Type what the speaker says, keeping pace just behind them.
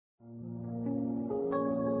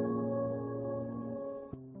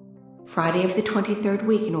Friday of the 23rd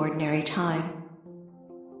week in Ordinary Time.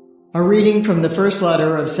 A reading from the first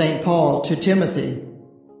letter of St. Paul to Timothy.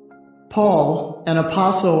 Paul, an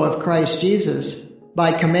apostle of Christ Jesus,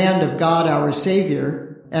 by command of God our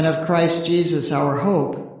Savior, and of Christ Jesus our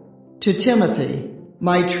hope, to Timothy,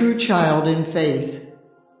 my true child in faith.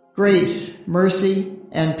 Grace, mercy,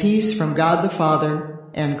 and peace from God the Father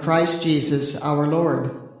and Christ Jesus our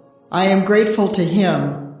Lord. I am grateful to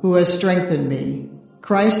Him who has strengthened me,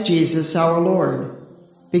 Christ Jesus our Lord,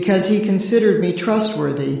 because He considered me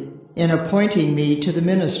trustworthy in appointing me to the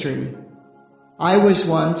ministry. I was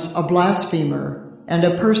once a blasphemer and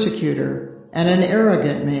a persecutor and an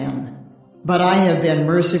arrogant man, but I have been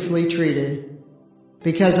mercifully treated,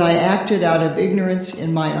 because I acted out of ignorance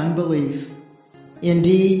in my unbelief.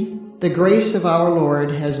 Indeed, the grace of our Lord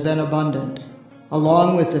has been abundant,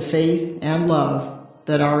 along with the faith and love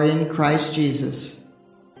that are in Christ Jesus.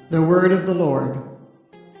 The word of the Lord.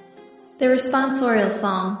 The responsorial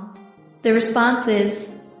psalm. The response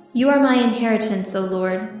is, You are my inheritance, O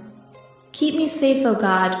Lord. Keep me safe, O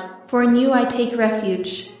God, for in you I take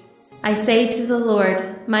refuge. I say to the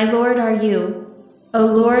Lord, My Lord are you, O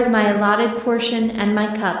Lord, my allotted portion and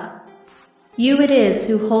my cup. You it is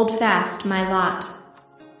who hold fast my lot.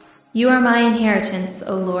 You are my inheritance,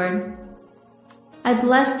 O Lord. I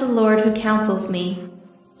bless the Lord who counsels me.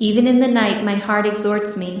 Even in the night my heart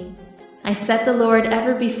exhorts me. I set the Lord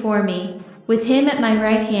ever before me. With him at my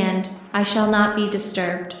right hand I shall not be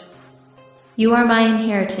disturbed. You are my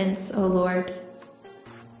inheritance, O Lord.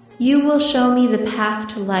 You will show me the path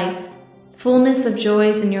to life, fullness of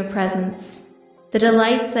joys in your presence, the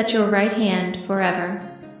delights at your right hand forever.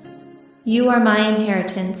 You are my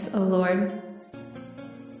inheritance, O Lord.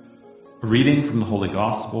 A reading from the Holy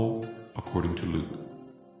Gospel according to Luke.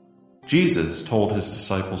 Jesus told his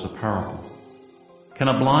disciples a parable. Can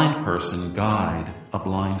a blind person guide a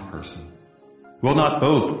blind person? Will not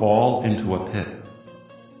both fall into a pit?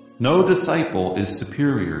 No disciple is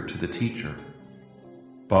superior to the teacher,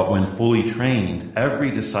 but when fully trained, every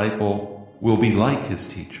disciple will be like his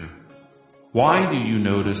teacher. Why do you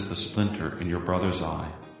notice the splinter in your brother's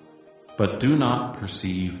eye, but do not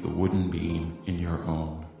perceive the wooden beam in your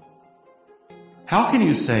own? How can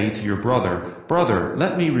you say to your brother, Brother,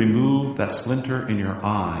 let me remove that splinter in your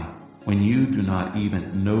eye, when you do not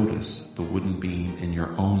even notice the wooden beam in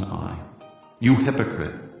your own eye? You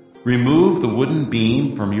hypocrite! Remove the wooden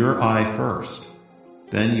beam from your eye first,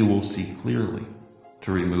 then you will see clearly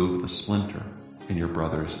to remove the splinter in your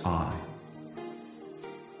brother's eye.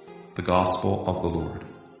 The Gospel of the Lord.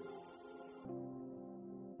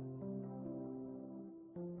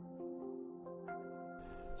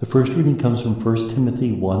 The first reading comes from 1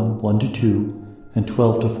 Timothy 1:1-2 and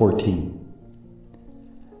 12-14.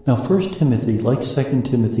 Now 1 Timothy, like 2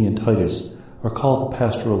 Timothy and Titus, are called the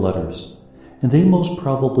pastoral letters, and they most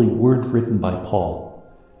probably weren't written by Paul.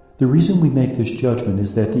 The reason we make this judgment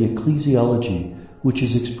is that the ecclesiology, which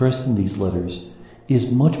is expressed in these letters, is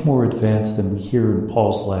much more advanced than we hear in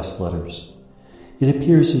Paul's last letters. It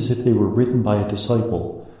appears as if they were written by a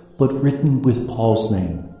disciple, but written with Paul's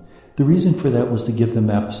name. The reason for that was to give them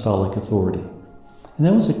apostolic authority. And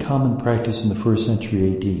that was a common practice in the 1st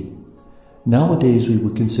century AD. Nowadays we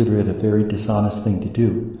would consider it a very dishonest thing to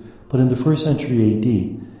do, but in the 1st century AD,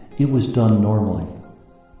 it was done normally.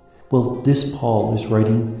 Well, this Paul is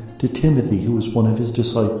writing to Timothy, who was one of his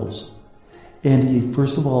disciples. And he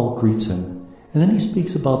first of all greets him, and then he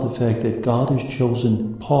speaks about the fact that God has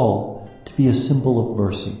chosen Paul to be a symbol of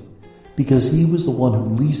mercy, because he was the one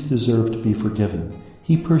who least deserved to be forgiven.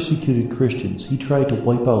 He persecuted Christians. He tried to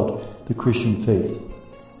wipe out the Christian faith.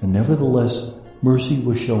 And nevertheless, mercy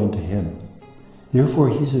was shown to him. Therefore,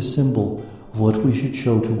 he's a symbol of what we should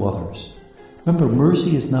show to others. Remember,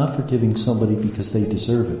 mercy is not forgiving somebody because they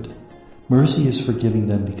deserve it. Mercy is forgiving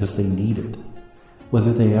them because they need it.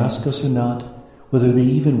 Whether they ask us or not, whether they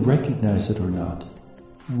even recognize it or not,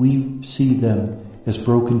 we see them as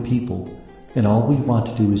broken people, and all we want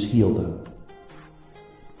to do is heal them.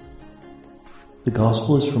 The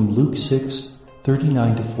Gospel is from Luke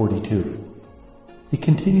 6:39-42. It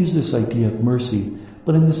continues this idea of mercy,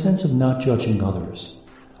 but in the sense of not judging others.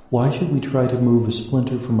 Why should we try to move a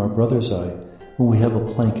splinter from our brother's eye when we have a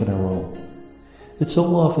plank in our own? It's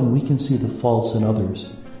so often we can see the faults in others,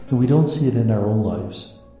 and we don't see it in our own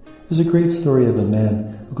lives. There's a great story of a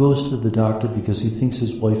man who goes to the doctor because he thinks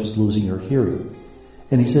his wife is losing her hearing.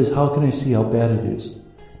 And he says, how can I see how bad it is?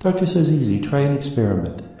 Doctor says, easy, try an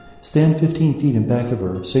experiment. Stand 15 feet in back of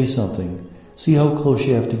her, say something, see how close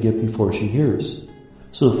you have to get before she hears.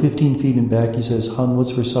 So 15 feet in back, he says, Hon,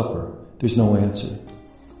 what's for supper? There's no answer.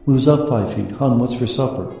 Moves up 5 feet, Hon, what's for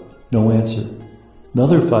supper? No answer.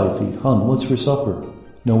 Another 5 feet, "Hon, what's for supper?"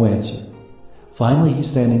 No answer. Finally, he's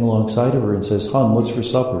standing alongside of her and says, "Hon, what's for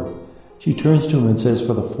supper?" She turns to him and says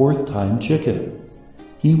for the 4th time, "Chicken."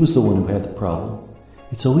 He was the one who had the problem.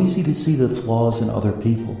 It's so easy to see the flaws in other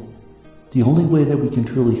people. The only way that we can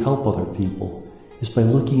truly help other people is by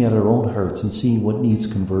looking at our own hearts and seeing what needs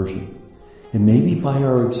conversion. And maybe by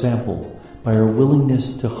our example, by our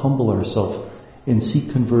willingness to humble ourselves and seek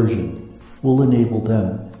conversion, we'll enable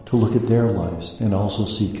them to look at their lives and also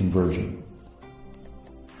seek conversion.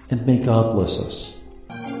 And may God bless us.